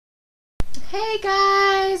Hey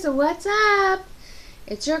guys, what's up?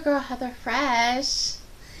 It's your girl Heather Fresh.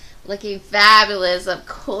 Looking fabulous, of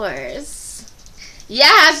course.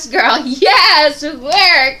 Yes, girl, yes,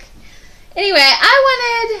 work. Anyway,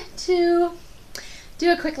 I wanted to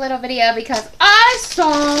do a quick little video because I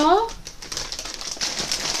saw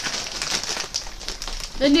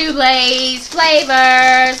the new Lay's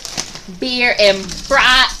flavors, beer and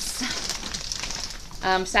brats,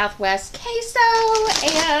 Southwest queso,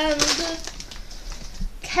 and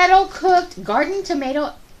kettle cooked garden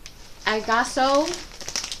tomato agasso.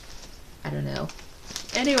 I don't know.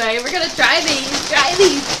 Anyway, we're gonna try these.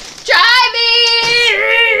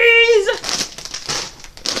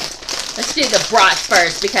 Let's do the brats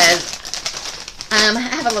first because I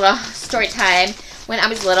have a little story time. When I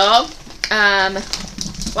was little,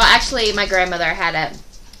 well, actually, my grandmother had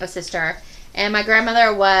a sister, and my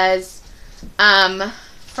grandmother was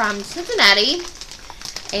from Cincinnati,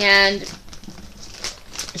 and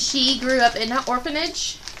she grew up in an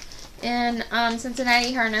orphanage in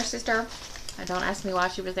Cincinnati, her and her sister. Don't ask me why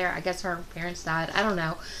she was there. I guess her parents died. I don't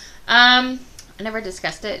know. I never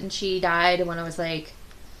discussed it, and she died when I was like,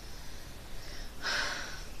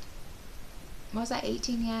 was I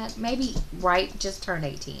 18 yet? Maybe right, just turned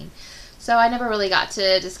 18. So I never really got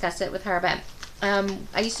to discuss it with her, but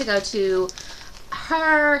I used to go to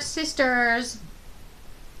her sister's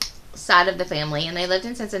side of the family, and they lived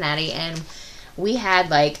in Cincinnati, and we had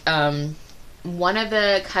like one of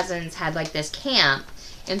the cousins had like this camp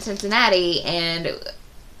in Cincinnati, and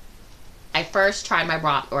I first tried my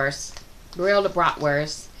bratwurst, grilled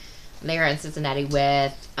bratwurst there in Cincinnati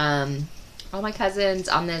with all my cousins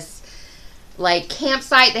on this like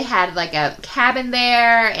campsite. They had like a cabin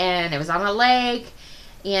there, and it was on a lake,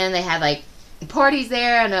 and they had like parties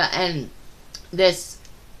there, and this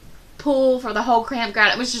pool for the whole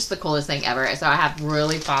campground. It was just the coolest thing ever. So I have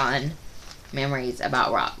really fond memories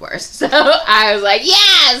about bratwurst. So I was like,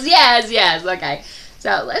 yes. Okay,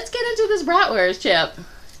 so let's get into this bratwurst chip.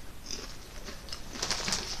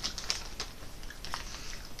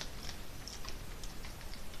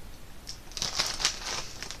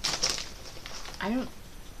 I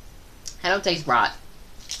don't taste brat,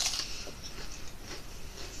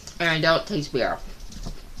 and I don't taste beer.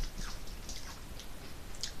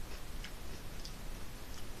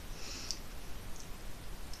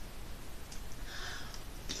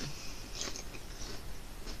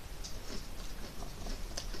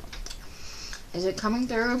 Is it coming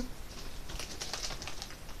through?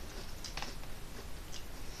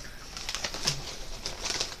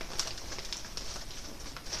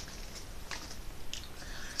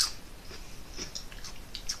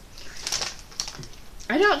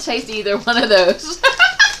 I don't taste either one of those.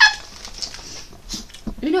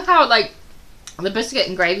 You know how like the biscuit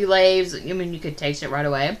and gravy Lays, I mean, you could taste it right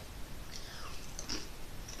away.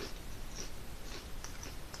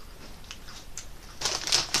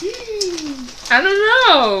 I don't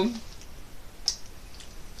know.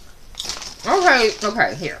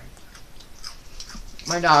 Okay, here.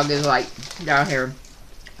 My dog is like down here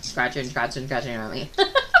scratching on me.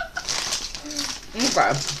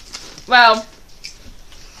 Okay. Well,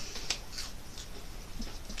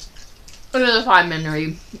 it is a fond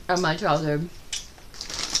memory of my childhood.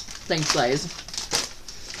 Thanks, Lay's.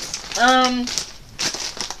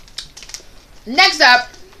 Next up,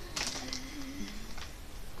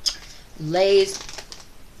 Lay's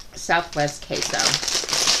Southwest queso.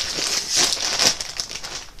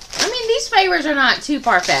 I mean, these flavors are not too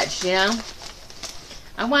far-fetched, you know?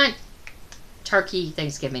 I want turkey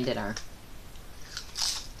Thanksgiving dinner.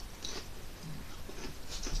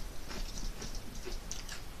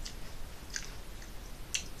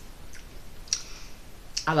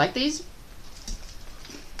 I like these.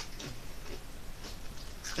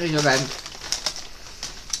 These are good.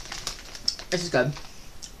 This is good.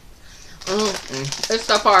 It's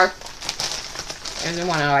so far. There's the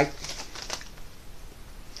one I like.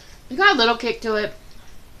 You got a little kick to it.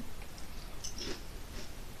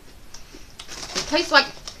 It tastes like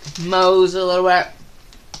Moe's a little bit.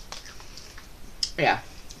 Yeah.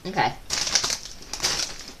 Okay.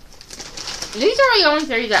 These are the only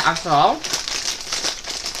three that I saw.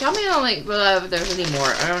 Tell me if there's any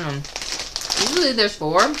more. I don't know. Usually there's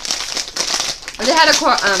 4. They had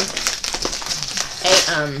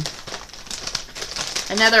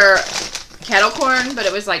another kettle corn, but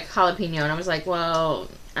it was like jalapeno, and I was like, well,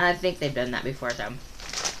 I think they've done that before, so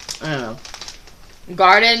I don't know.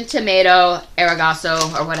 Garden tomato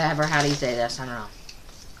arigasso, or whatever. How do you say this? I don't know.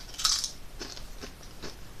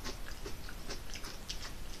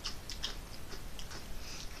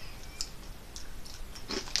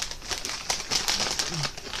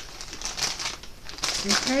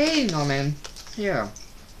 Okay, Norman. Here.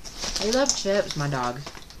 I love chips, my dog.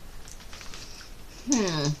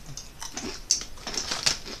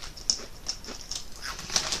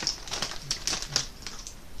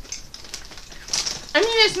 I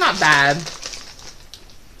mean, it's not bad.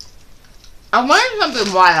 I wanted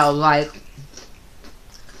something wild, like,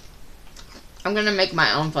 I'm gonna make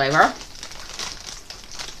my own flavor.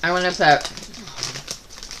 I want to put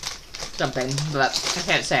something, but I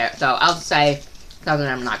can't say it, so I'll say something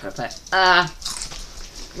I'm not gonna put.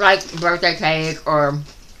 Like birthday cake or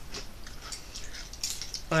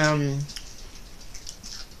I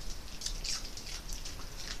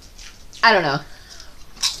don't know.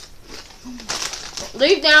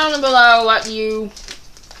 Leave down below what you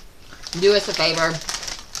do us a favor.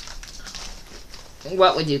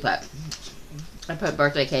 What would you put? I put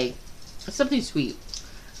birthday cake. Something sweet.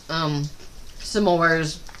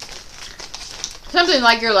 S'mores. Something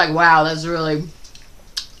like you're like, wow, that's really,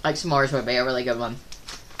 like s'mores would be a really good one.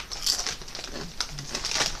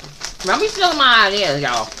 Don't be stealing my ideas,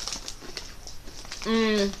 y'all.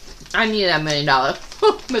 I need that $1 million.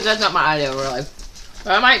 But that's not my idea, really.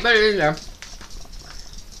 But I might put it in there.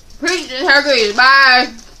 Peaches and turkeys,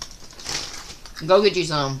 bye. Go get you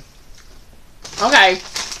some. Okay.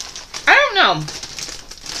 I don't know.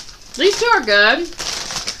 These two are good.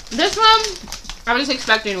 This one, I was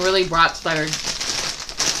expecting really broad splattered.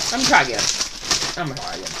 I'm gonna try again. I'm gonna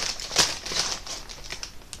try again.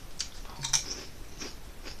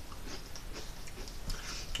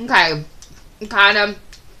 Okay. Kind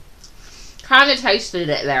of tasted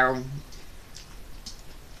it there.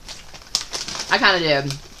 I kind of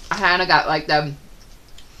did. I kind of got like the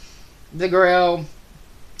grill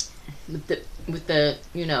with the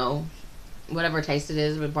you know, whatever taste it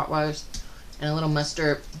is with bratwurst and a little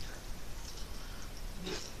mustard.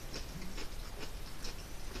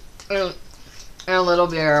 And a little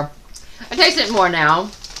beer. I taste it more now.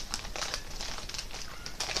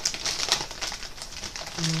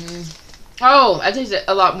 Oh, I taste it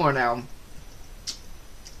a lot more now.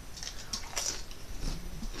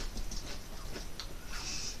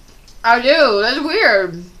 I do. That's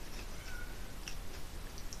weird.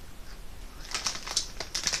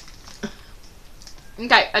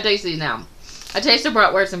 Okay, I taste these now. I taste the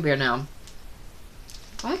bratwurst and beer now.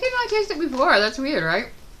 Why couldn't I taste it before? That's weird, right?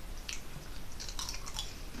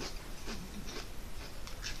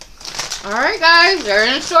 Alright, guys. They're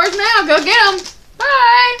in the stores now. Go get them.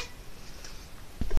 Bye.